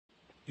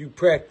You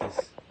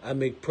practice, I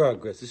make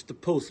progress. It's the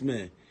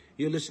postman.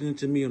 You're listening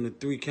to me on the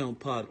 3 Count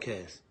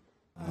Podcast.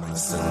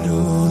 I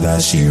knew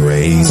that she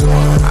raised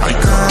one.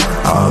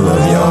 All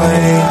of your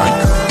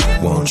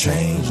hate won't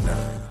change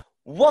now.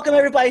 Welcome,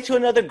 everybody, to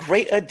another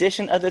great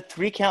edition of the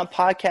 3 Count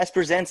Podcast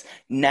presents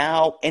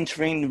Now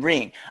Entering the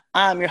Ring.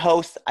 I'm your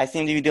host. I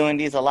seem to be doing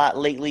these a lot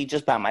lately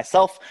just by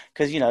myself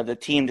because, the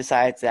team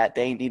decides that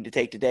they need to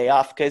take the day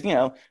off because,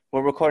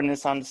 we're recording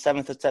this on the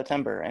 7th of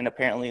September, and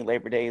apparently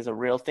Labor Day is a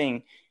real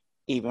thing,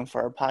 even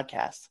for our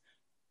podcast.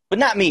 But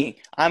not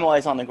me. I'm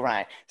always on the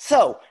grind.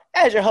 So,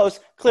 as your host,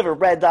 Clifford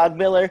Red Dog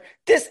Miller,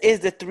 this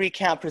is the 3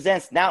 Count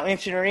Presents Now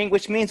Entering the Ring,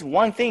 which means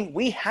one thing: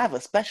 we have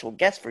a special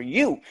guest for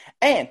you.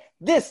 And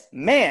this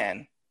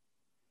man,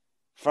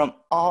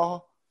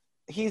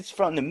 he's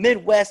from the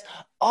Midwest,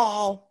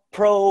 all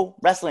pro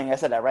wrestling. I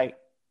said that right?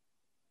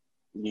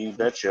 You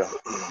betcha.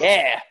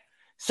 Yeah.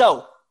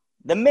 So,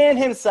 the man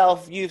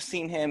himself, you've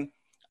seen him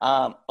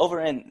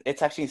over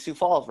it's actually in Sioux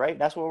Falls, right?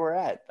 That's where we're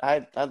at.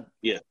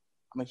 Yeah.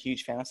 I'm a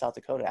huge fan of South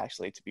Dakota,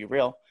 actually, to be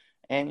real.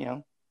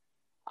 And,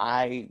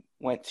 I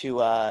went to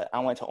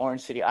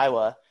Orange City,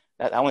 Iowa.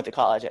 I went to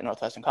college at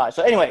Northwestern College.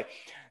 So anyway,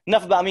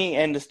 enough about me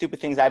and the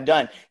stupid things I've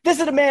done. This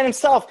is the man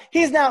himself.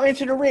 He's now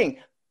into the ring.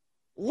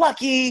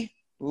 Lucky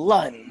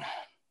Lund.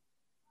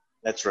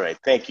 That's right.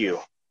 Thank you.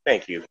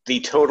 The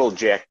total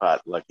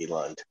jackpot, Lucky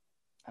Lund.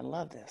 I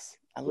love this.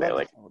 I love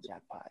the total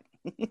jackpot.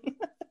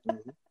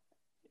 Mm-hmm.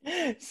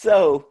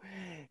 So,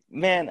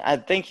 man, I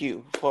thank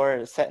you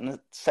for setting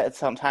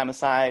some time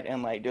aside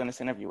and doing this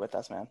interview with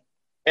us, man.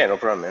 Yeah, no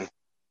problem, man.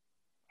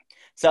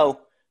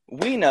 So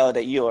we know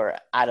that you're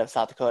out of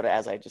South Dakota,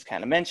 as I just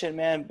kind of mentioned,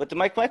 man. But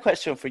my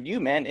question for you,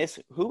 man,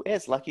 is who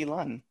is Lucky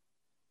Lund?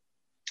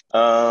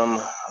 I'm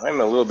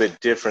a little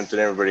bit different than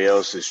everybody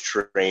else's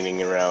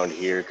training around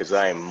here because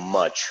I am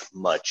much,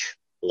 much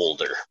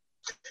older.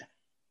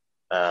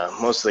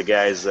 Most of the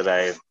guys that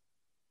I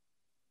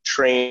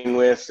train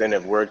with and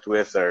have worked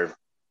with are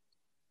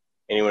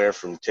anywhere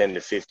from 10 to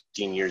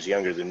 15 years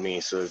younger than me,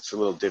 so it's a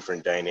little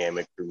different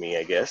dynamic for me,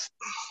 I guess.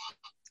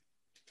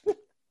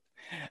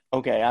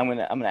 Okay, I'm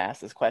gonna ask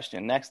this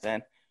question next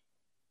then.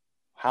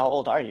 How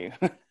old are you?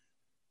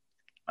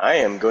 I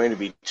am going to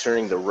be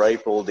turning the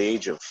ripe old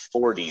age of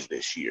 40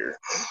 this year.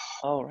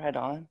 Oh, right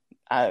on.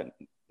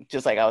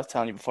 Just like I was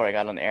telling you before I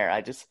got on the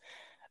air,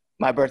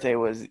 my birthday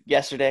was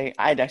yesterday.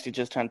 I'd actually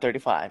just turned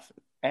 35,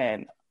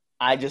 and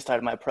I just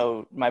started my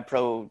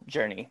pro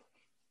journey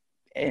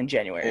in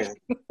January.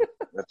 Yeah,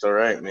 that's all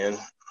right, man.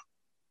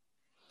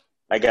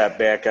 I got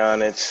back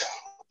on it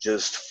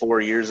just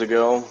 4 years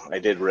ago. I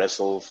did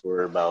wrestle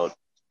for about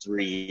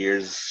 3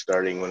 years,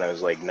 starting when I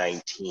was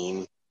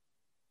 19.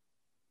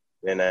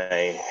 Then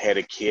I had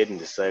a kid and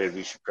decided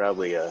we should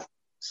probably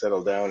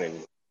settle down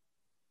and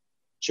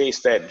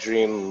chase that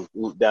dream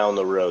down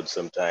the road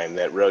sometime.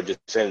 That road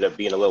just ended up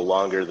being a little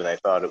longer than I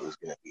thought it was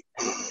going to be.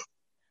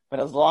 But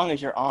as long as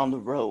you're on the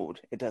road,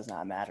 it does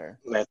not matter.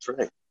 That's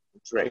right.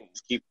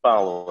 Just keep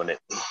following it.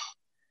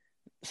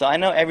 So I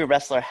know every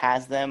wrestler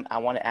has them. I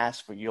want to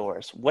ask for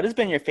yours. What has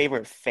been your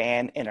favorite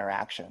fan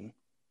interaction?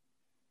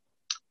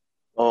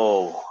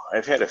 Oh,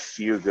 I've had a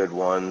few good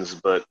ones,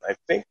 but I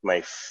think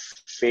my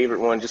favorite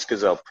one, just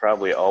because I'll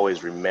probably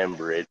always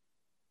remember it,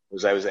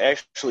 was I was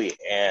actually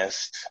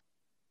asked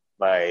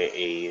by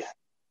a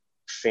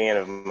fan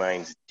of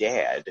mine's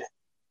dad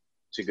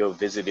to go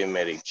visit him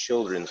at a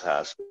children's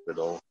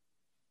hospital.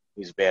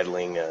 He's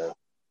battling a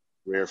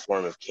rare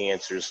form of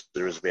cancer, so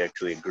there was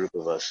actually a group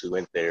of us who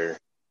went there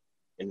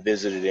and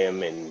visited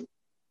him and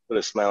put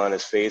a smile on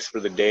his face for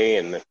the day,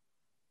 and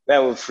that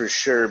will for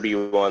sure be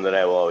one that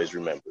I will always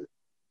remember.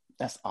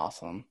 That's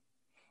awesome.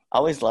 I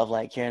always love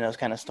hearing those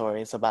kind of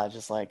stories about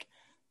just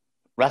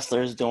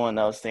wrestlers doing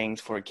those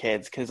things for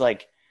kids, because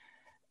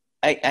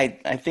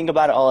I think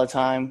about it all the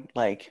time.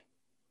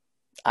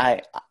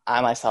 I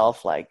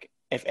myself,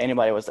 if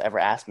anybody was to ever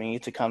ask me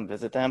to come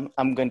visit them,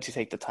 I'm going to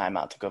take the time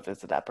out to go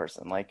visit that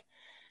person.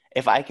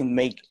 If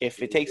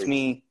it takes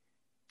me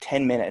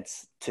 10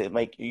 minutes to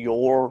make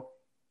your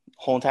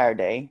whole entire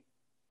day,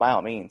 by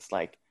all means,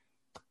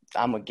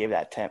 I'm going to give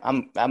that 10.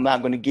 I'm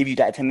not going to give you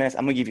that 10 minutes.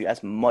 I'm going to give you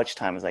as much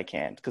time as I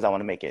can because I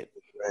want to make it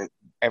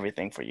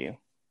everything for you.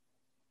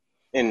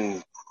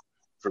 And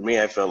for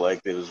me, I felt like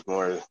it was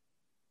more a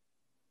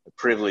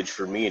privilege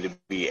for me to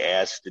be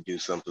asked to do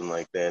something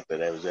like that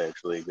I was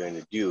actually going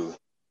to do.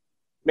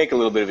 Make a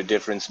little bit of a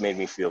difference, made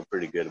me feel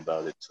pretty good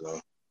about it.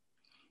 So.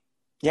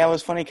 Yeah, it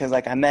was funny because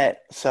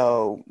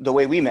the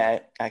way we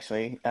met,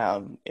 actually,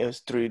 it was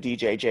through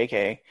DJ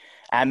JK.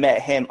 I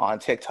met him on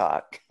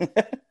TikTok.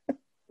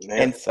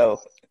 And so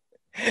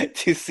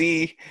to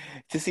see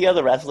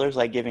other wrestlers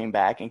giving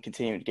back and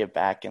continuing to give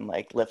back and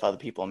lift other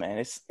people, man,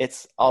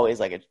 it's always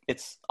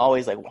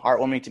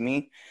heartwarming to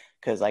me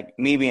because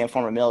me being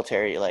former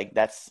military,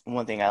 that's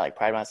one thing I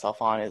pride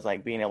myself on is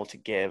being able to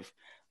give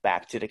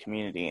back to the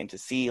community and to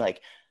see and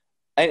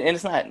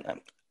it's not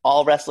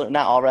all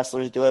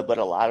wrestlers do it, but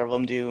a lot of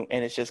them do,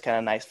 and it's just kind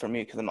of nice for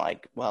me because I'm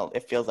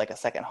it feels like a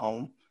second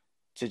home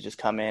to just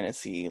come in and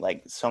see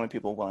so many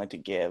people willing to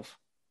give.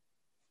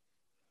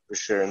 For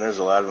sure. And there's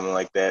a lot of them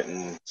like that.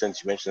 And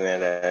since you mentioned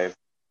that, I've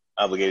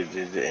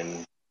obligated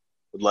and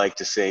would like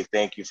to say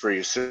thank you for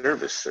your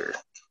service, sir.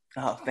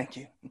 Oh, thank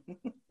you.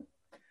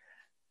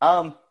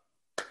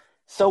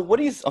 So what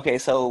do you? Okay,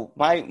 so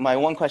my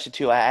one question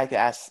too. I have to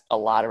ask a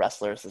lot of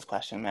wrestlers this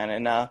question, man.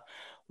 And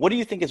what do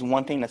you think is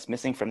one thing that's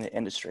missing from the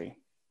industry?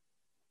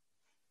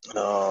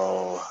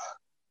 Oh,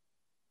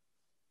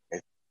 I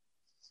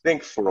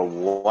think for a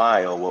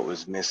while what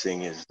was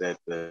missing is that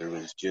there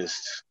was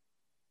just,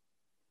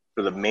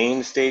 for the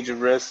main stage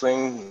of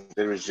wrestling,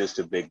 there was just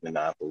a big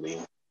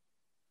monopoly.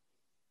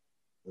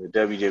 The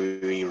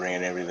WWE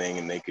ran everything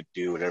and they could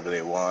do whatever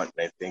they want.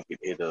 And I think it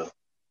hit a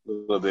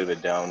little bit of a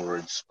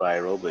downward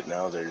spiral, but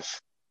now there's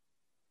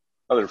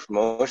other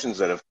promotions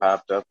that have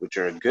popped up, which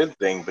are a good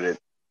thing, but it's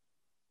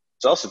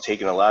also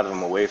taken a lot of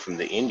them away from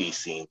the indie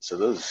scene. So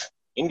those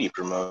indie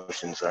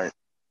promotions aren't,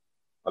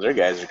 well, their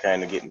guys are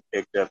kind of getting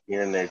picked up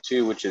here and there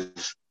too, which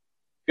is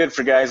good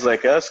for guys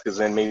like us, because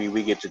then maybe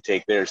we get to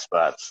take their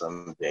spots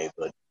someday.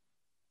 But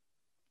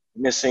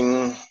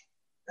missing,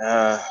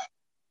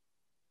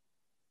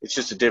 it's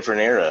just a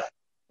different era.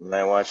 When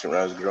I watched it when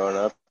I was growing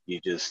up, you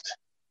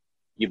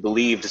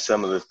believed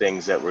some of the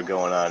things that were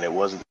going on. It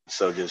wasn't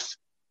so just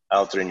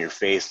out there in your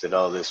face that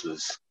all this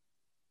was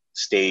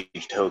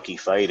staged hokey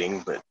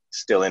fighting, but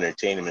still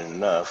entertainment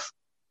enough.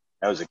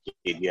 I was a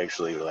kid, you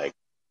actually were like,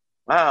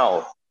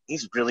 wow,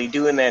 he's really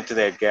doing that to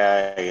that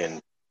guy,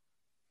 and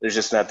there's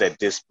just not that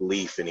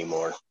disbelief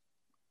anymore.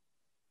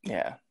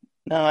 Yeah,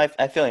 no,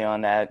 I feel you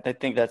on that. I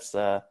think that's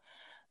a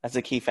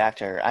key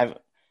factor.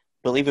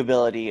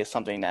 Believability is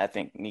something that I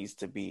think needs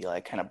to be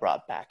like kind of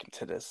brought back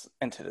into this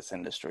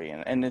industry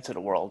and into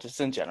the world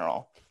just in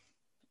general.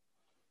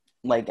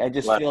 Like I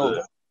just feel,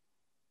 what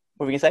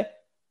were we gonna say?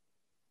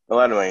 A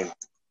lot of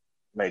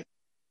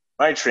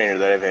my trainer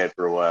that I've had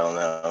for a while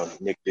now,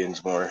 Nick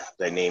Dinsmore,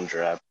 that name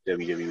dropped,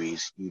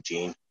 WWE's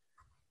Eugene.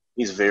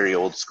 He's very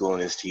old school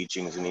in his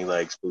teachings and he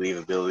likes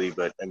believability,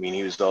 but I mean,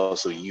 he was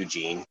also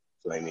Eugene.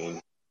 So I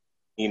mean,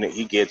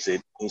 he gets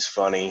it. He's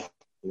funny.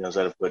 He knows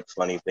how to put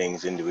funny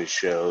things into his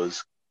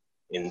shows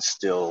and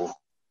still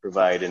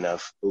provide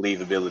enough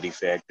believability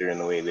factor in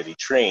the way that he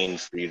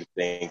trains for you to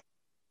think,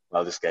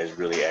 wow, this guy's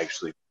really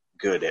actually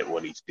good at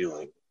what he's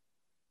doing.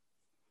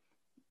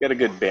 Got a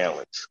good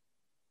balance.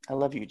 I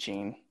love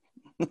Eugene.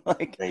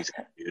 Like, he's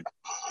good, dude.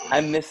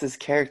 I miss his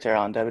character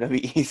on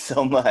WWE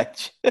so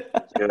much.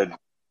 Good.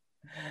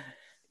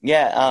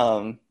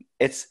 Yeah,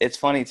 it's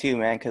funny too,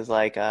 man, because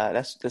like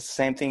that's the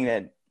same thing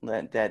that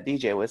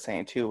DJ was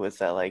saying too, was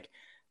that like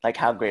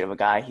how great of a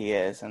guy he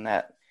is, and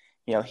that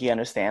he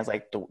understands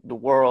like the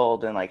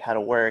world and like how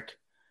to work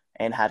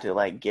and how to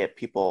like get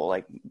people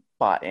like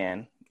bought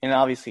in. And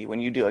obviously, when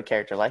you do a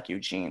character like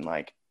Eugene,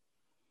 like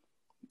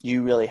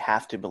you really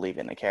have to believe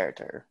in the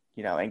character,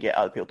 and get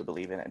other people to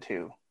believe in it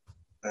too.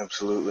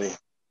 Absolutely.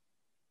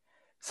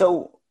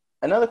 So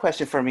another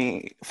question for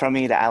me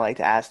that I like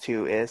to ask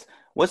too is,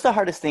 what's the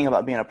hardest thing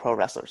about being a pro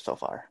wrestler so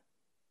far?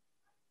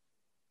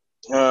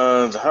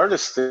 The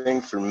hardest thing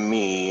for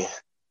me,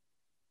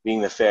 being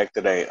the fact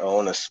that I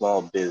own a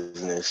small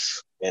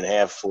business and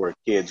have 4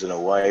 kids and a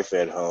wife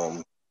at home,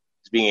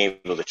 is being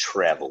able to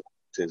travel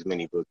to as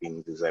many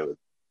bookings as I would.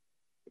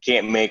 I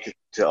can't make it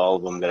to all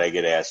of them that I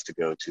get asked to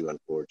go to,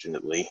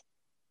 unfortunately.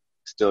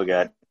 Still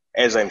got,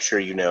 as I'm sure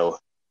you know,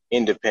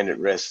 independent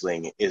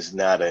wrestling is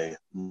not a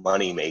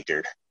money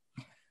maker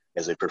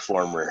as a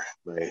performer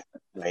by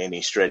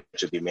any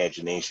stretch of the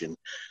imagination.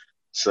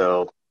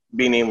 So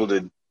being able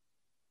to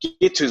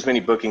get to as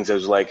many bookings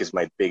as I would like is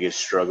my biggest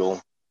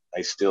struggle.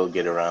 I still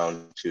get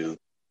around to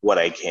what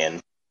I can,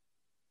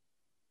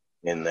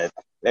 and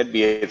that'd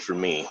be it for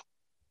me.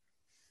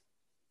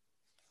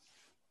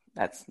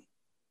 I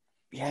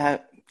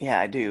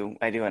do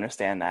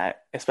understand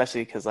that,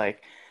 especially because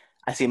like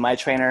I see my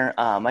trainer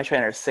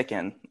is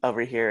Sicken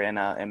over here in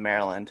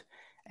Maryland,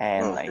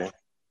 and Okay. like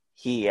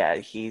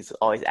he's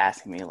always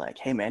asking me like,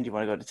 hey man, do you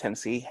want to go to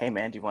Tennessee? Hey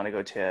man, do you want to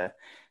go to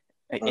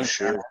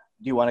Sure.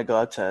 do you want to go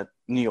up to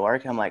New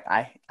York? I'm like,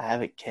 I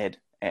have a kid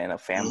and a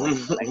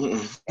family.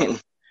 And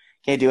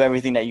can't do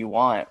everything that you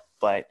want,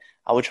 but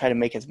I would try to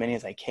make as many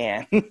as I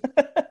can.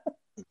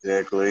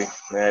 Exactly.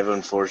 I've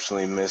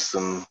unfortunately missed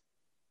some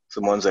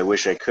ones I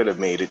wish I could have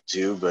made it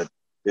to, but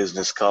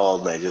business called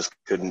and I just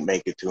couldn't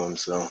make it to them.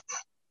 So.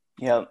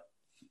 Yep.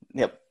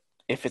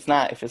 If it's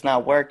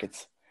not work,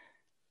 it's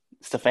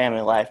the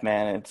family life,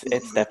 man.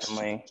 It's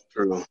definitely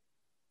true.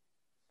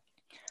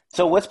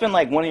 So what's been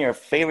like one of your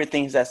favorite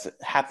things that's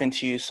happened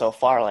to you so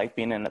far, like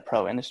being in the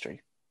pro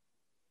industry?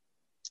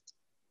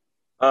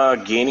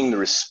 Gaining the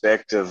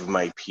respect of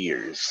my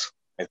peers,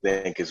 I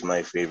think, is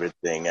my favorite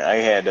thing.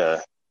 I'd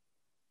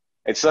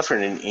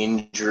suffered an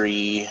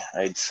injury,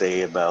 I'd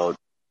say about,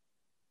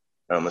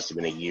 it must have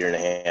been a year and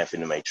a half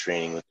into my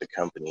training with the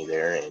company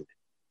there, and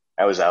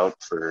I was out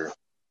for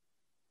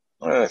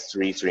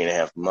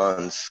 3.5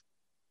 months.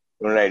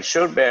 When I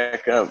showed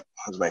back up,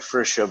 it was my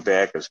first show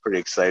back. I was pretty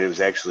excited. It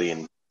was actually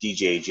in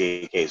DJ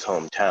JK's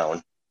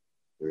hometown.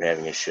 We were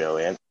having a show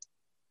in,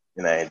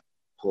 and I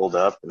pulled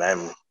up, and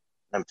I'm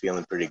I'm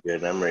feeling pretty good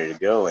and I'm ready to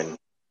go. And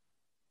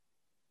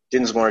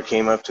Dinsmore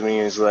came up to me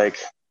and was like,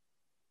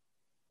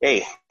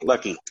 "Hey,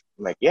 Lucky."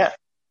 I'm like, "Yeah."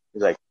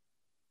 He's like,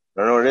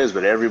 "I don't know what it is,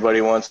 but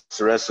everybody wants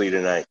to wrestle you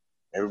tonight.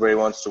 Everybody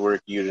wants to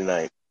work you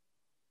tonight."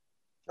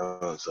 I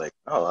was like,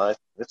 "Oh,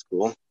 that's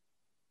cool."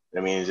 I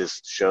mean, it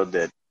just showed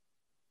that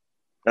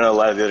I know a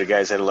lot of the other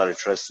guys had a lot of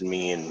trust in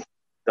me and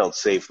felt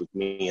safe with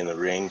me in the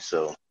ring.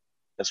 So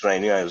that's when I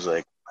knew I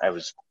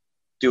was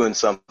doing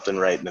something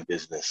right in the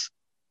business.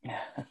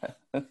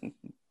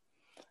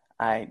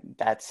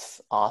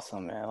 That's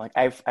awesome, man. Like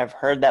I've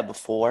heard that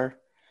before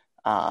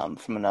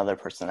from another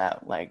person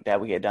that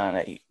we get done.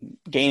 That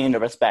gaining the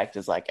respect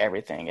is like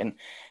everything,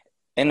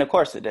 and of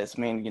course it is.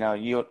 I mean,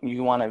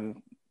 you want to,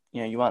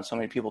 you want so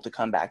many people to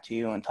come back to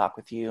you and talk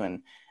with you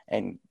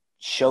and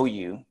show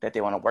you that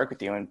they want to work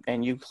with you,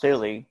 and you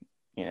clearly,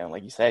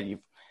 like you said, you've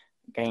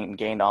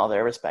gained all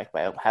their respect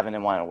by having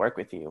them want to work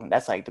with you, and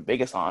that's like the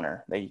biggest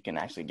honor that you can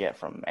actually get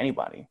from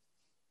anybody.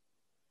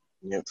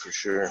 Yeah, for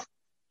sure.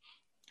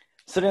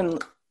 So then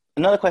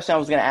another question I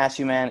was going to ask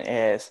you, man,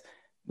 is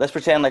let's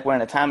pretend like we're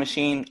in a time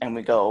machine and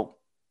we go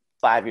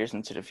 5 years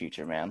into the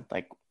future, man.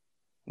 Like,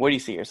 where do you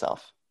see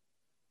yourself?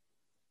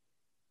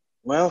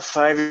 Well,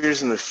 5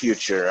 years in the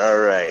future. All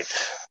right.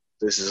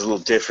 This is a little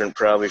different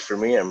probably for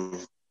me. I'm a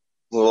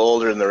little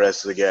older than the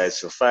rest of the guys.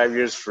 So 5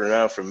 years from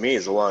now for me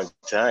is a long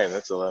time.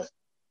 That's a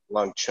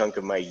long chunk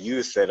of my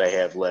youth that I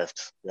have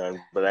left.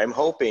 But I'm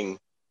hoping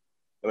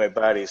that my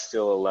body is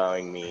still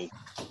allowing me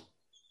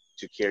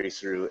to carry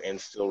through and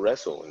still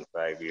wrestle in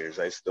 5 years.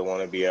 I still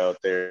want to be out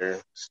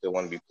there, still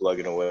want to be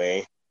plugging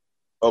away.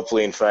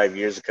 Hopefully in 5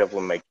 years, a couple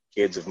of my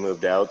kids have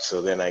moved out,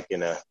 so then I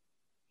can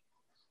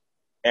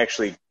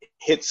actually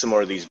hit some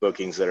more of these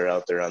bookings that are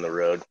out there on the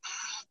road.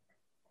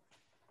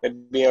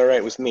 It'd be all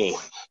right with me.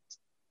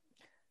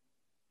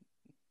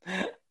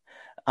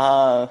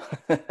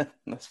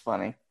 That's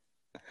funny.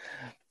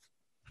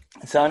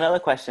 So another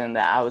question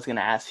that I was going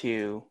to ask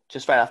you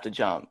just right off the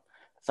jump.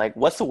 It's like,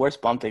 what's the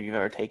worst bump that you've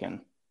ever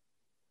taken?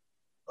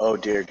 Oh,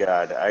 dear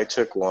God. I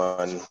took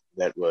one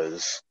that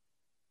was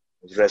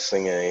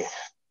wrestling a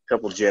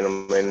couple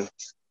gentlemen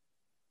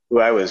who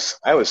I was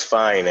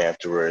fine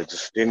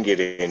afterwards. Didn't get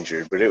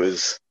injured, but it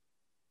was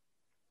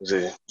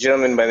a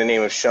gentleman by the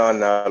name of Sean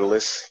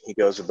Nautilus. He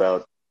goes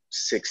about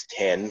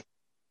 6'10".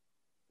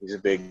 He's a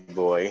big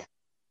boy.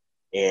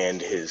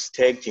 And his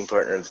tag team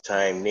partner at the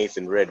time,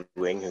 Nathan Red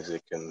Wing, who's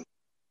a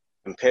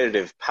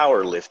competitive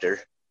power lifter,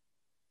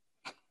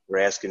 were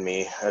asking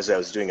me as I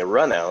was doing a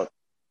run out.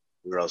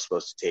 We were all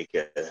supposed to take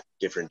a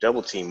different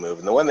double team move.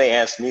 And the one they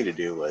asked me to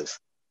do was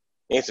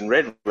Nathan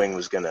Red Wing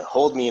was going to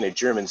hold me in a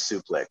German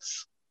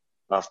suplex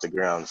off the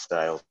ground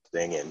style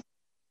thing. And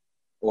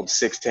old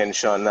 6'10"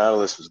 Sean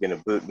Nautilus was going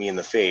to boot me in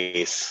the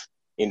face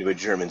into a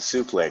German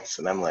suplex.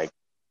 And I'm like,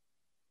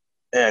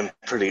 I'm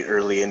pretty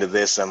early into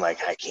this. I'm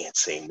like, I can't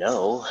say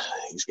no.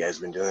 These guys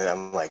have been doing it.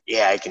 I'm like,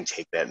 yeah, I can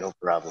take that. No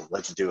problem.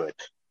 Let's do it.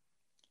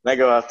 And I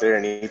go out there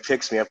and he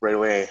picks me up right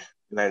away.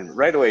 And then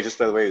right away, just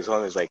by the way he was on,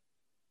 he was like,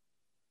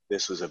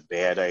 this was a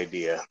bad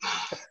idea.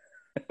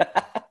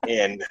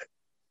 And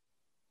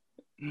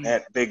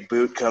that big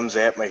boot comes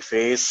at my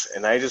face.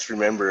 And I just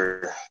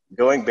remember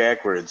going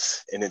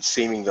backwards and it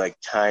seeming like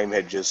time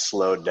had just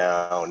slowed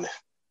down.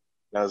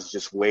 And I was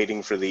just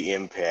waiting for the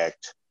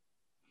impact.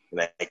 And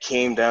I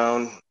came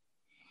down.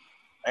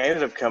 I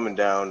ended up coming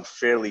down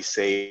fairly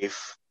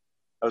safe.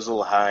 I was a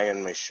little high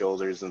on my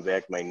shoulders and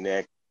back of my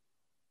neck.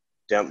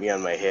 Dumped me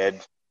on my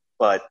head.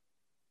 But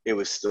it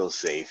was still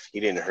safe. He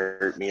didn't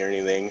hurt me or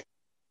anything.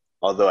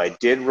 Although I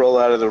did roll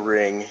out of the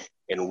ring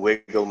and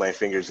wiggle my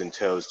fingers and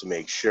toes to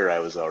make sure I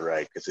was all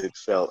right because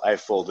I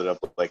folded up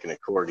like an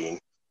accordion.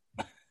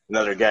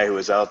 Another guy who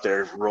was out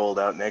there rolled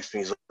out next to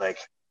me. He's like,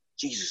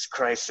 Jesus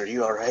Christ, are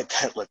you all right?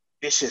 That looked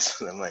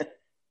vicious. And I'm like,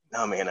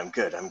 no, man, I'm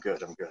good. It's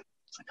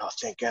like, oh,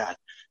 thank God.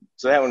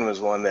 So that one was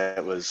one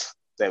that was,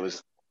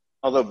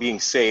 although being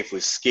safe,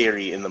 was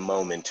scary in the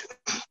moment.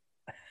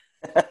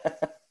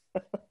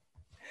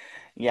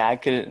 Yeah,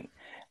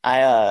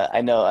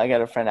 I know I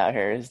got a friend out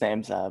here. His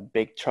name's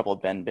Big Trouble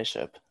Ben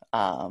Bishop.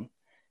 And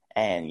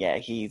yeah,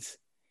 he's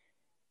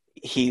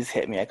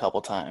hit me a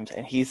couple times,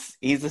 and he's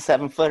a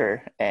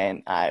 7-footer,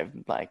 and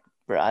I'm like,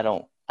 bro, I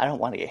don't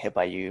want to get hit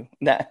by you.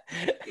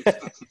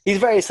 He's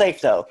very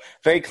safe though,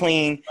 very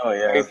clean. Oh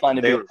yeah, very fun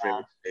to they be were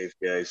very safe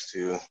guys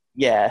too.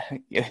 Yeah,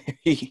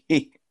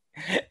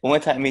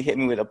 one time he hit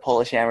me with a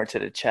Polish hammer to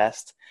the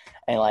chest,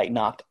 and like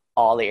knocked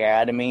all the air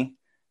out of me.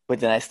 But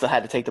then I still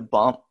had to take the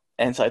bump.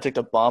 And so I took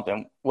the bump,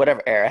 and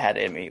whatever air I had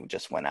in me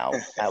just went out.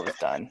 I was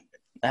done.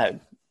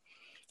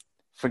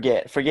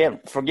 Forget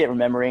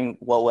remembering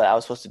what I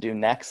was supposed to do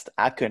next.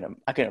 I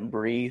couldn't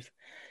breathe.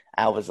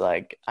 I was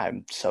like,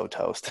 I'm so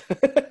toast.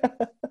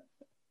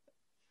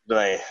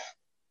 The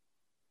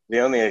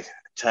only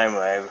time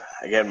I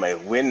got my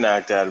wind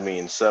knocked out of me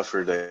and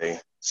suffered a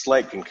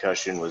slight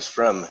concussion was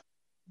from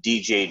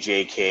DJ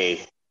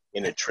JK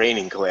in a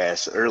training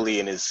class early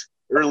in his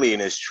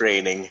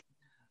training.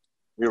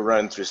 We were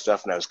running through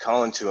stuff, and I was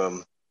calling to him,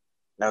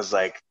 and I was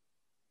like,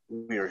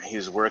 he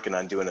was working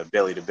on doing a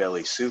belly to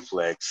belly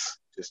suplex,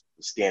 just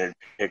standard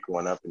pick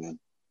one up and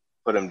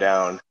put him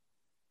down.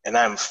 And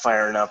I'm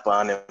firing up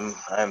on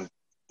him.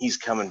 He's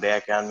coming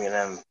back on me, and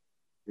I'm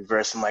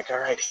reversing. I'm like, all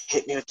right,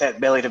 hit me with that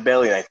belly to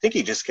belly. And I think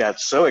he just got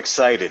so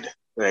excited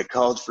that I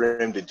called for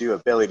him to do a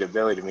belly to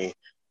belly to me.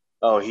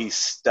 Oh, he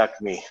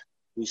stuck me.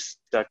 He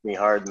stuck me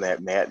hard in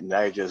that mat, and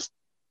I just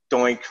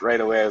doink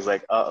right away. I was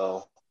like,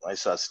 uh-oh. I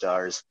saw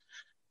stars.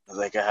 I was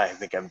like, I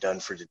think I'm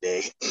done for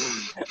today.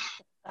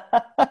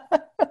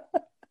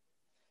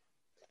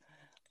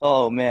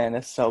 Oh man,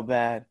 that's so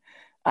bad.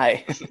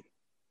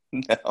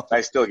 No.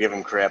 I still give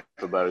him crap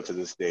about it to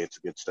this day. It's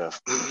good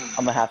stuff.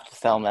 I'm gonna have to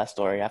tell him that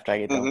story after I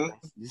get done.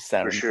 Just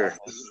send For him sure.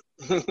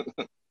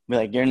 Be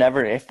like,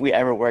 if we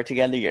ever work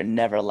together, you're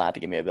never allowed to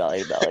give me a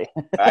belly to belly.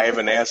 I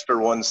haven't asked for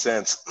 1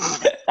 cent.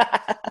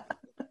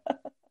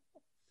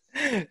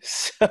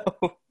 So,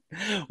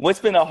 what's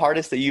been the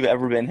hardest that you've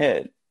ever been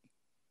hit?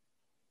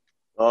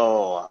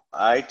 Oh,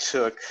 I'm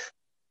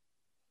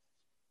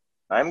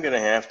going to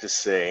have to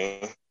say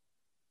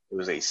it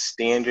was a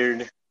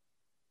standard,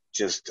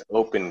 just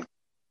open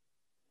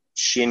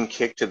shin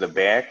kick to the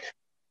back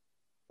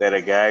that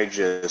a guy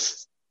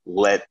just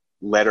let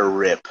her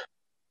rip.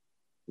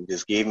 He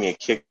just gave me a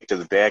kick to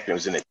the back, and it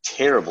was in a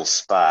terrible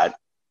spot.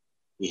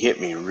 He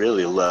hit me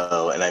really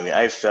low, and I mean,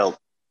 I felt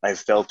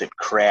it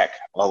crack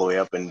all the way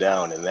up and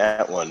down, and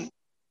that one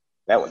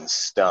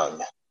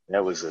stung.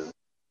 That was a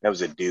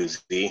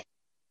doozy.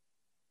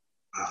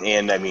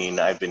 And I mean,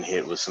 I've been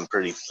hit with some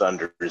pretty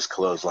thunderous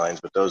clotheslines,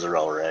 but those are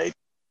all right.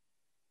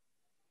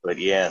 But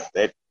yeah,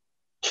 that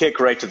kick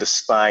right to the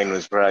spine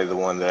was probably the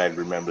one that I'd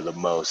remember the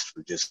most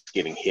for just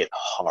getting hit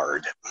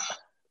hard.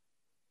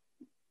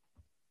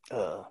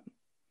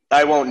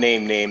 I won't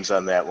name names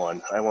on that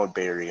one. I won't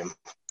bury him.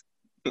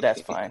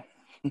 That's fine.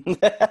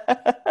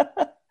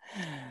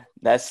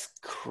 That's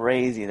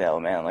crazy though,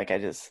 man. Like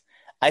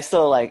I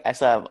still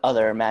have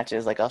other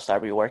matches. Like I'll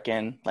start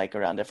reworking like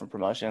around different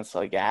promotions. So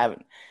like I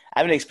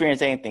haven't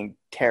experienced anything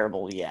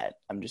terrible yet.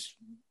 I'm just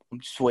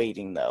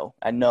waiting though.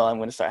 I know I'm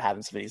gonna start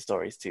having some of these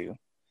stories too.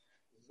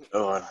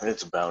 Oh,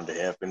 it's bound to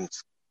happen.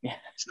 Yeah.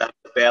 It's not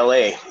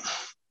ballet.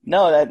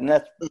 No,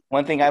 that's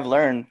one thing I've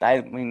learned.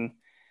 I mean,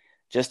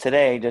 just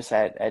today, just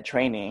at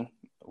training,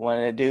 one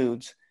of the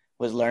dudes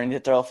was learning to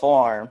throw a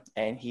forearm,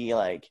 and he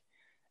like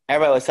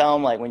everybody was telling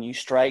him like when you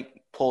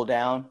strike, pull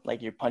down,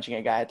 like you're punching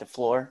a guy at the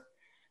floor,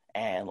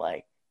 and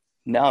like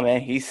no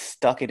man, he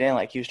stuck it in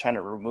like he was trying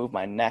to remove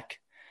my neck.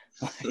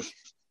 Like,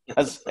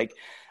 I was like,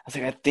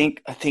 I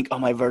think all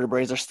my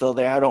vertebrae are still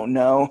there. I don't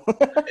know.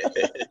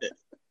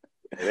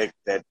 I think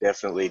that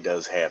definitely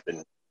does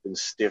happen. Been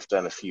stiffed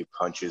on a few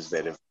punches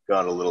that have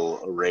gone a little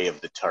array of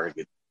the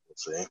target,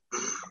 let's say.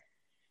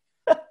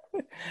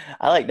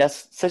 I like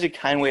that's such a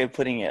kind way of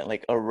putting it,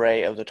 like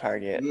array of the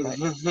target. Like,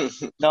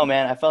 no,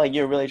 man, I felt like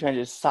you were really trying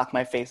to just sock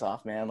my face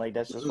off, man. Like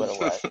that's just what it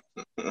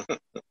was.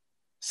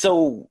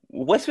 So,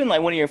 what's been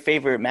like one of your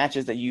favorite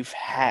matches that you've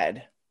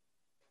had?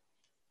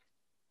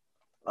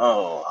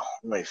 Oh,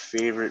 my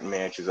favorite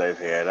matches I've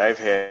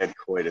had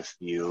quite a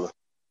few.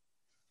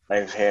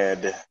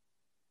 There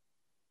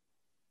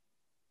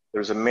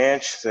was a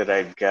match that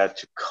I got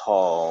to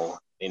call,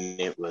 and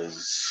it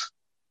was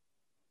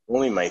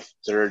only my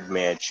third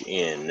match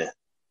in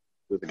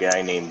with a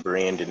guy named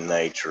Brandon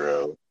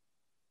Nitro.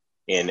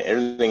 And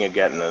everything had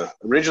gotten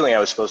originally I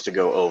was supposed to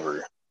go over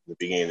at the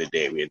beginning of the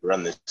day. We had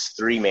run this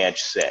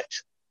 3-match set.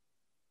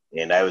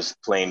 And I was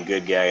playing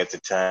good guy at the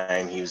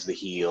time. He was the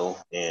heel.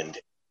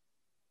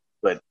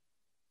 But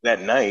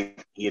that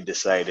night he had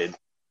decided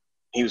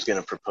he was going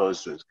to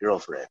propose to his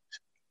girlfriend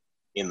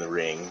in the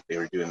ring. They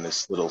were doing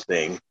this little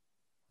thing.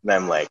 And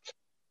I'm like,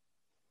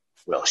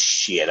 well,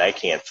 shit, I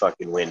can't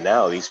fucking win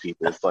now. These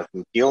people will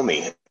fucking kill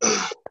me.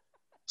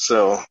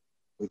 So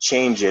we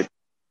change it.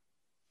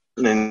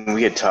 And then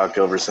we had talked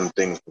over some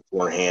things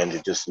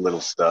beforehand, just little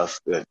stuff.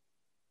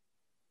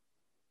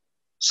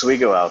 So we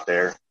go out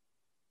there,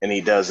 and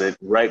he does it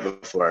right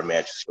before our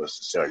match is supposed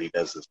to start. He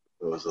does this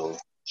proposal.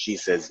 She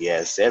says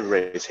yes.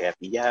 Everybody's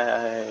happy.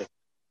 Yeah. And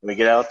we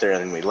get out there,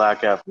 and we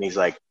lock up, and he's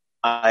like,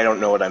 I don't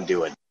know what I'm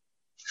doing.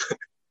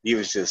 He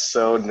was just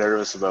so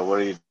nervous about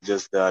what he'd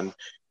just done.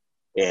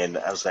 And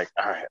I was like,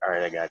 all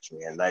right, I got you,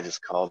 man. And I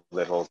just called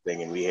that whole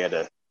thing, and we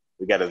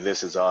got a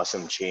 "This is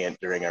awesome" chant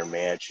during our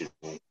match.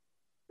 And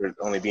for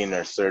only being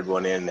our third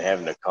one in and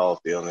having to call it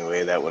the only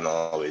way, that one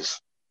always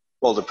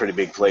holds a pretty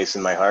big place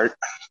in my heart.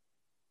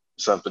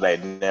 Something I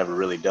had never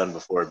really done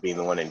before, being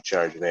the one in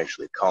charge of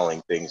actually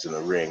calling things in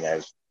the ring. I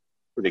was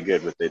pretty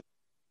good with it.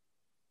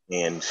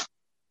 And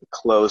a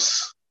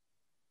close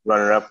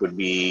runner-up would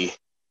be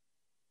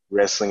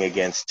wrestling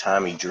against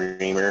Tommy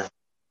Dreamer.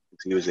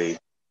 He was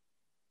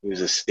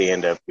a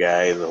stand-up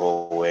guy the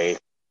whole way.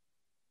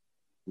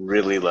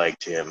 Really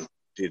liked him.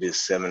 Did his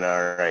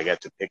seminar. I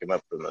got to pick him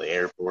up from the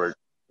airport.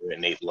 We went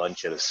and ate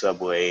lunch at a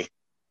Subway.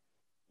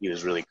 He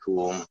was really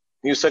cool.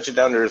 He was such a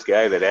down-to-earth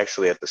guy that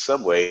actually at the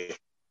Subway,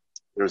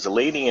 there was a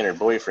lady and her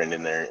boyfriend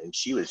in there, and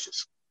she was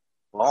just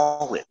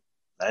bawling.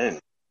 I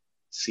didn't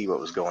see what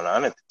was going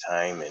on at the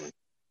time, and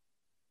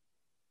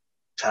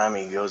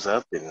Tommy goes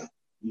up and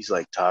he's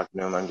like talking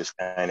to him. I'm just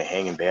kind of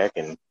hanging back,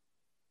 and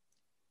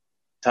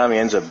Tommy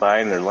ends up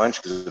buying their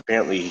lunch because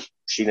apparently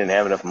she didn't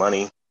have enough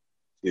money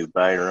to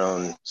buy her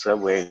own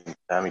Subway. And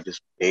Tommy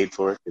just paid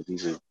for it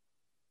because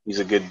he's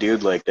a good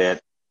dude like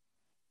that.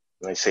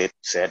 And I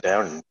sat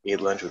down and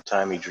ate lunch with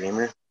Tommy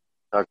Dreamer.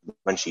 Talked a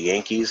bunch of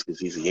Yankees because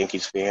he's a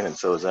Yankees fan, and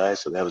so was I.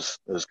 So that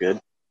was good.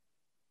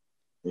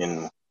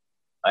 And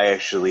I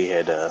actually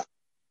had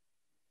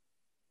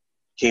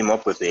came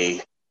up with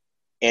a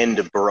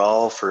end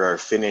brawl for our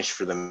finish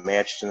for the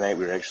match tonight.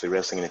 We were actually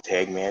wrestling in a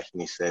tag match,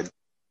 and he said,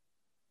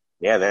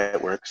 "Yeah,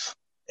 that works,"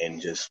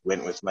 and just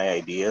went with my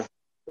idea.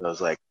 So I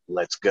was like,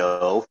 "Let's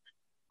go!"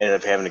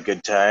 Ended up having a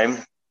good time.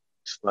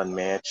 It's a fun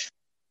match,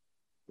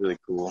 really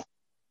cool,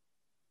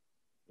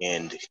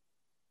 and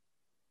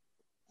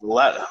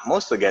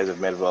most of the guys I've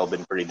met have all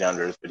been pretty down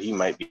to earth, but he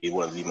might be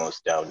one of the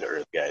most down to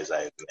earth guys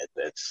I've met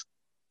that's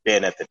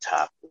been at the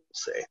top, we'll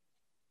say.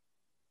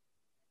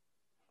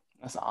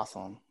 That's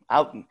awesome.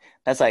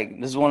 This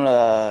is one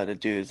of the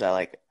dudes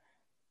that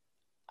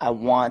I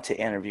want to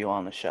interview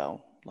on the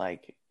show.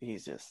 Like,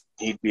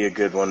 he'd be a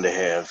good one to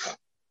have.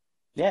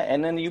 Yeah,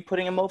 and then you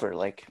putting him over.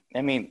 Like,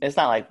 I mean, it's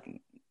not like,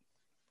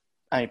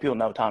 I mean, people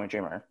know Tommy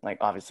Dreamer. Like,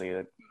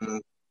 obviously,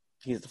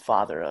 he's the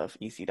father of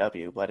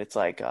ECW, but it's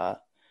like,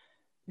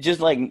 just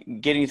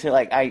like getting to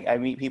like, I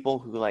meet people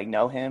who like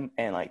know him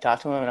and like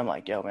talk to him, and I'm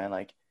like, yo, man,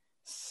 like,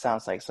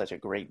 sounds like such a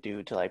great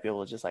dude to like be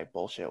able to just like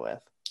bullshit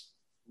with.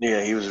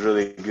 Yeah, he was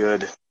really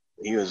good.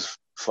 He was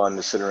fun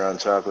to sit around and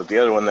talk with. The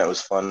other one that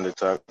was fun to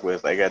talk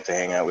with, I got to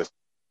hang out with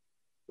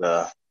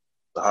the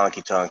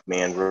honky tonk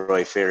man,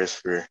 Roy Ferris,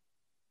 for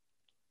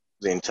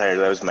that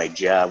was my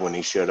job when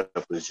he showed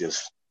up, was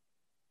just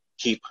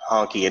keep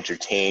Honky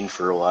entertained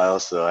for a while.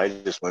 So I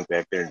just went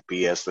back there and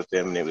BS with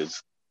him, and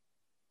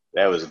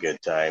that was a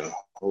good time.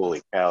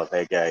 Holy cow,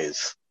 that guy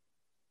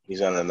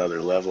he's on another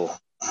level.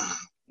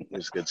 It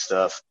was good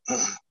stuff.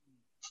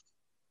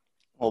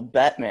 Well,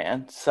 bet,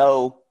 man.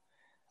 So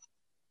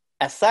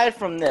aside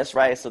from this,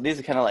 right, so these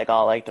are kind of like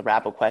all like the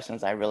wrap-up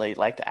questions I really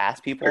like to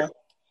ask people. Sure.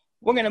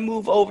 We're going to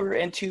move over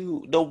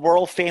into the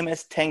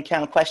world-famous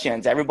 10-count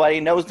questions. Everybody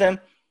knows them.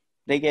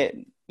 They get,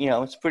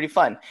 it's pretty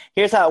fun.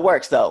 Here's how it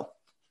works, though.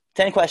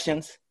 10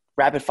 questions,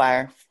 rapid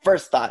fire.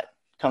 First thought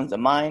comes to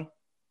mind.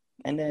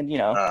 And then,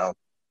 I'll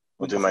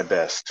do my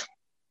best.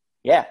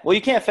 Yeah, well,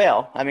 you can't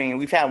fail. I mean,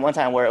 we've had one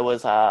time where it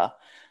was Raw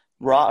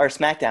or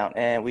SmackDown,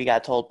 and we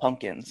got told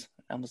pumpkins.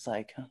 I was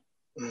like,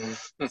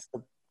 that's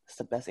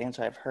the best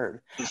answer I've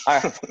heard. All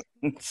right,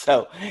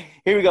 so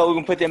here we go. We're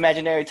going to put the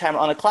imaginary timer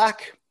on the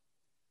clock.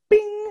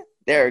 Bing!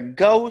 There it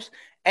goes.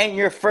 And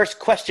your first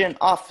question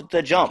off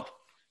the jump.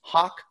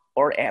 Hawk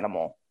or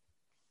animal?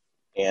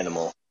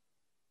 Animal.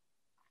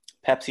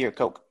 Pepsi or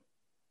Coke?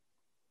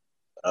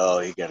 Oh,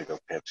 you got to go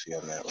Pepsi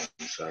on that one.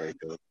 I'm sorry,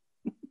 Coke.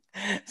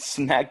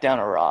 SmackDown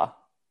or Raw?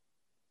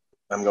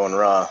 I'm going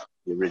Raw,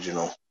 the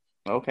original.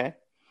 Okay.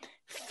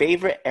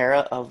 Favorite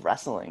era of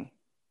wrestling?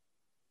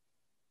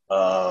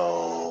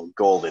 Oh,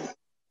 Golden.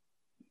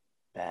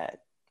 Bad.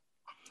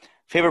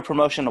 Favorite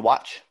promotion to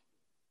watch?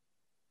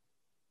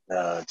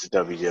 It's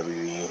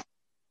WWE.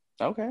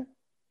 Okay.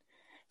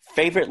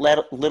 Favorite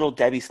Little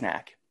Debbie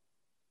snack?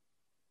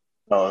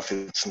 Oh, if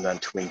it's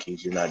not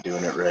Twinkies, you're not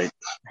doing it right.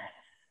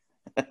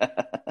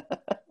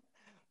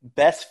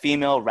 Best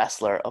female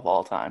wrestler of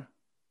all time?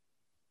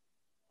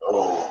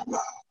 Oh,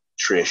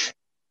 Trish.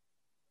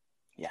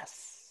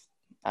 Yes.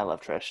 I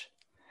love Trish.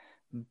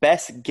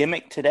 Best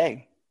gimmick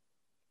today?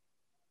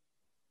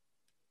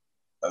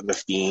 The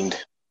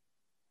Fiend.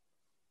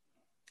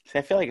 See,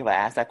 I feel like if I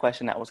asked that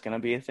question, that was going to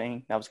be a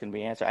thing. That was going to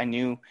be an answer. I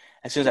knew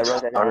as soon as I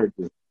wrote that down.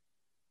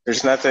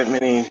 There's not that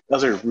many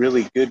other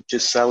really good,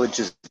 just solid,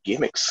 just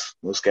gimmicks.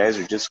 Most guys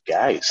are just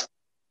guys.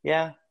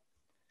 Yeah.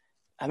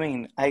 I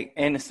mean,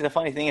 and the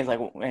funny thing is, like,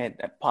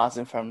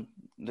 pausing from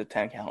the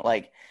 10 count,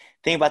 like,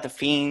 think about the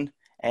Fiend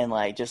and,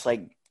 like, just,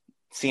 like,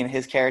 seeing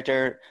his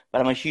character.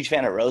 But I'm a huge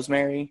fan of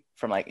Rosemary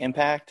from, like,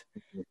 Impact.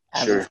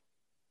 Sure.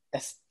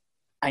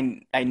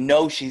 I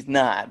know she's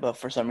not, but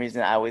for some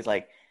reason I always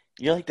like,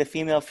 you're like the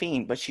female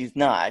Fiend, but she's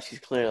not. She's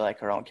clearly like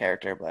her own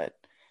character, but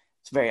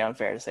it's very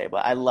unfair to say.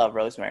 But I love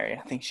Rosemary.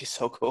 I think she's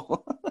so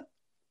cool.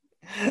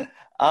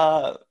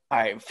 All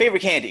right,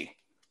 favorite candy?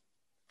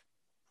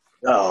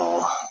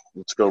 Oh,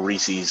 let's go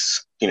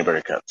Reese's peanut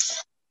butter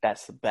cups.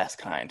 That's the best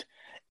kind.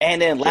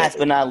 And then last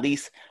but not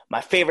least, my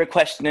favorite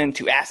question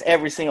to ask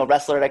every single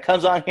wrestler that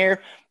comes on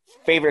here,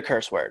 favorite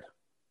curse word?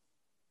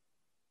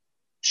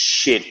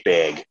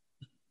 Shitbag.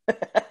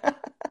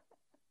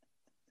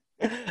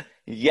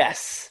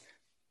 Yes.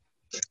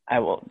 I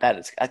will. That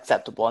is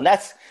acceptable. And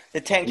that's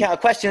the 10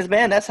 count questions,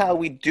 man. That's how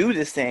we do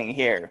this thing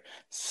here.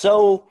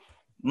 So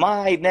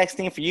my next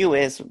thing for you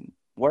is,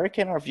 where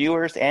can our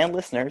viewers and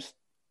listeners,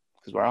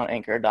 because we're on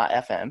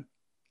anchor.fm,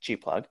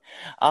 cheap plug,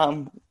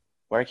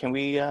 where can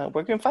we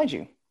find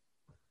you?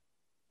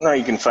 No,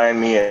 you can find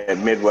me at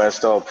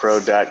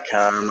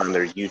MidwestAllPro.com on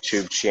their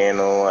YouTube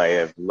channel. I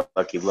have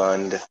Lucky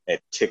Lund at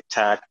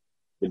TikTok.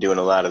 Been doing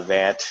a lot of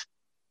that.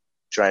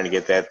 trying to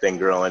get that thing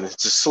growing.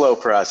 It's a slow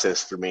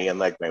process for me,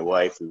 unlike my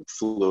wife who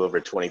flew over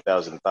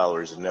 20,000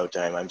 followers in no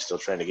time. I'm still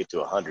trying to get to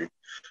 100,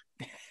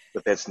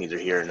 but that's neither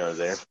here nor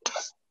there.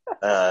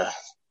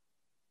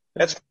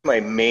 That's my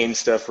main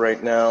stuff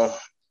right now.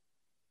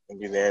 I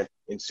do that.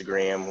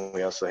 Instagram.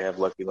 We also have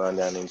Lucky Lund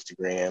on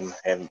Instagram.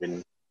 Haven't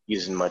been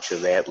using much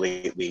of that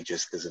lately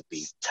just because of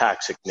the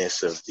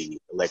toxicness of the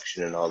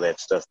election and all that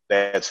stuff.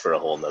 That's for a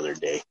whole nother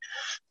day.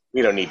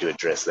 We don't need to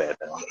address that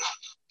now.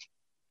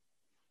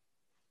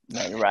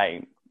 No, you're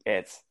right.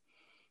 It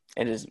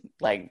is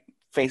like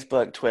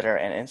Facebook, Twitter,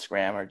 and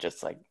Instagram are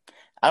just like,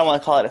 I don't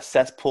want to call it a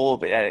cesspool,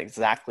 but that's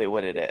exactly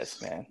what it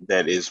is, man.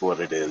 That is what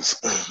it is.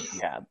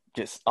 Yeah,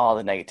 just all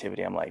the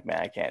negativity. I'm like, man,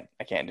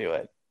 I can't do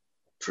it.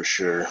 For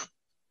sure.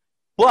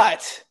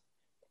 But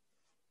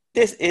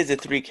this is a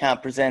 3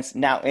 Count Presents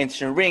Now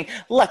Entering the Ring.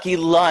 Lucky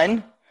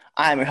Lund.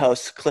 I'm your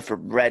host,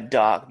 Clifford Red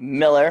Dog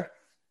Miller.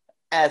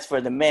 As for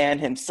the man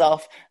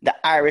himself, the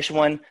Irish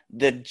one,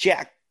 the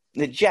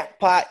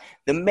jackpot,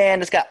 the man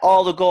that's got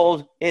all the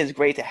gold, it is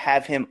great to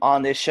have him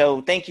on this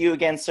show. Thank you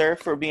again, sir,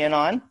 for being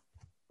on.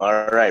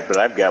 All right, but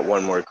I've got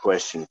one more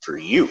question for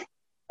you.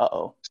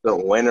 Uh-oh.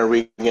 So when are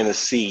we going to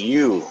see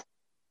you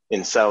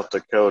in South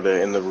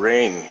Dakota in the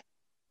ring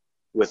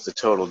with the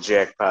total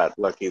jackpot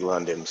Lucky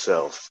Lund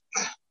himself?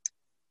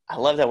 I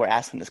love that we're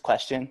asking this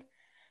question.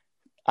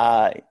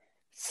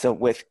 So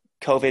with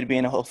COVID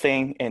being a whole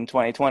thing in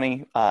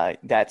 2020,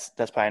 that's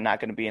probably not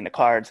going to be in the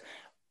cards.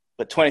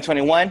 But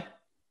 2021,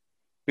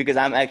 because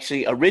I'm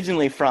actually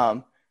originally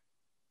from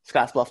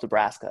Scottsbluff,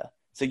 Nebraska,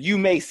 so you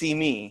may see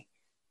me.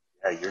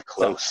 Yeah, you're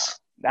close.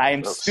 So I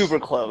am super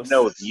close.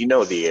 No, you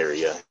know the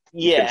area.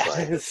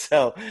 Yeah.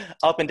 So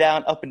up and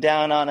down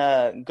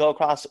on go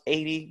across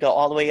 80, go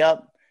all the way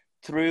up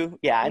through.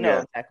 Yeah, I know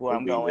exactly where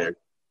I'm going.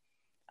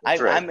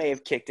 I may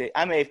have kicked it.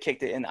 I may have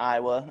kicked it in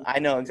Iowa. I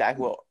know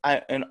exactly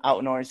out in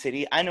Orange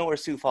City. I know where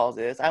Sioux Falls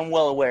is. I'm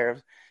well aware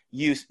of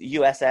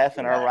USF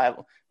and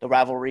our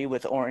rivalry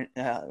with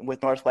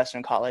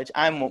Northwestern College.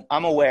 I'm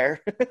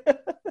aware.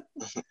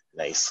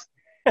 Nice.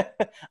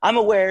 I'm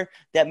aware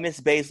that Miss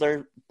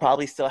Baszler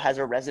probably still has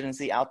her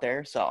residency out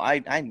there, so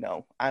I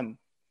know.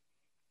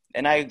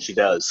 She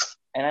does.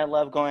 And I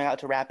love going out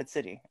to Rapid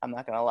City. I'm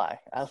not gonna lie.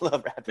 I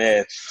love Rapid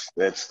City.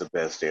 That's the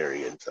best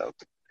area in South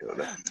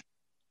Dakota.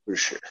 For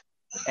sure.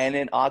 And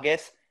in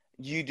August,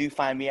 you do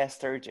find me at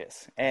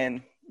Sturgis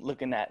and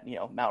looking at,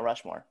 Mount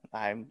Rushmore.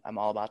 I'm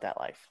all about that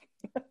life.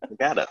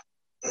 Gotta.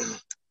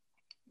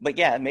 But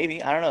yeah,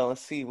 maybe, I don't know.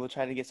 Let's see. We'll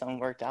try to get something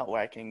worked out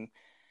where I can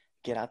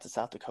get out to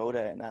South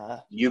Dakota and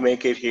you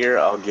make it here,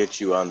 I'll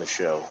get you on the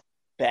show.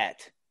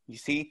 Bet. You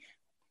see,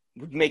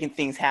 we're making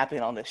things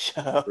happen on this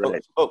show. Right.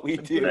 That's what we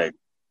do. Right.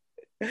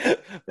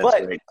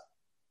 But right.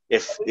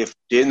 If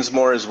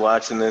Dinsmore is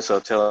watching this,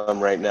 I'll tell him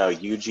right now,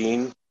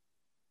 Eugene,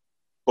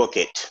 book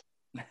it.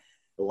 I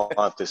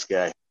want this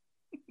guy.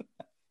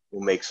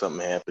 We'll make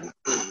something happen.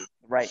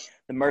 Right.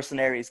 The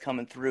mercenaries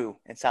coming through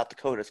and South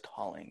Dakota's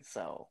calling.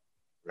 So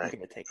we're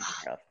going to take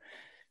care of.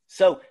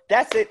 So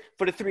that's it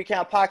for the 3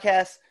 Count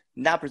Podcast.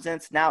 Now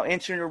presents Now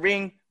Entering the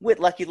Ring with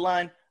Lucky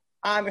Lund.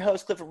 I'm your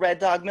host, Clifford Red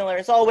Dog Miller,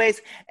 as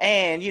always.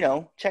 And,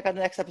 check out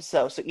the next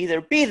episode. So either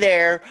be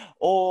there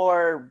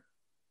or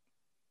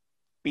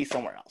be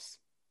somewhere else.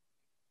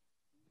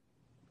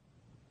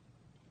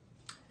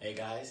 Hey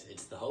guys,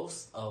 it's the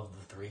host of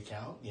the 3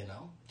 Count,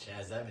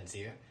 Chaz Evans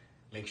here.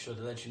 Make sure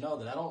to let you know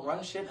that I don't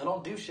run shit, I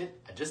don't do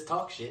shit, I just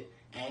talk shit.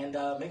 And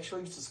make sure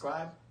you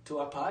subscribe to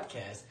our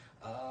podcast.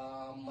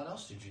 What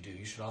else did you do?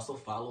 You should also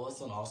follow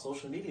us on all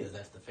social medias.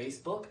 That's the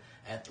Facebook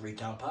at 3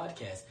 Count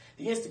Podcast,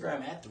 the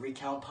Instagram at 3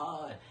 Count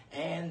Pod,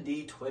 and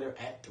the Twitter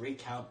at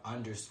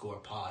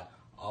 3Count_pod.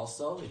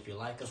 Also, if you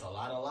like us a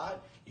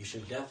lot, you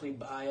should definitely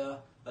buy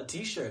a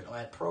t-shirt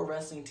at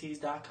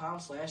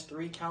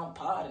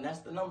prowrestlingtees.com/3countpod, and that's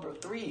the number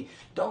 3.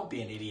 Don't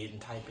be an idiot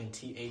and type in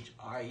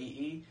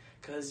THREE,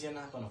 because you're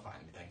not going to find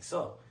anything.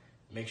 So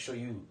make sure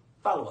you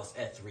follow us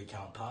at 3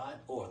 Count Pod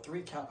or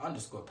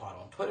 3Count_pod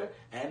on Twitter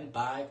and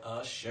buy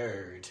a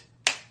shirt.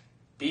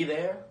 Be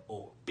there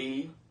or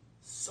be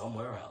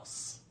somewhere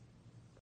else.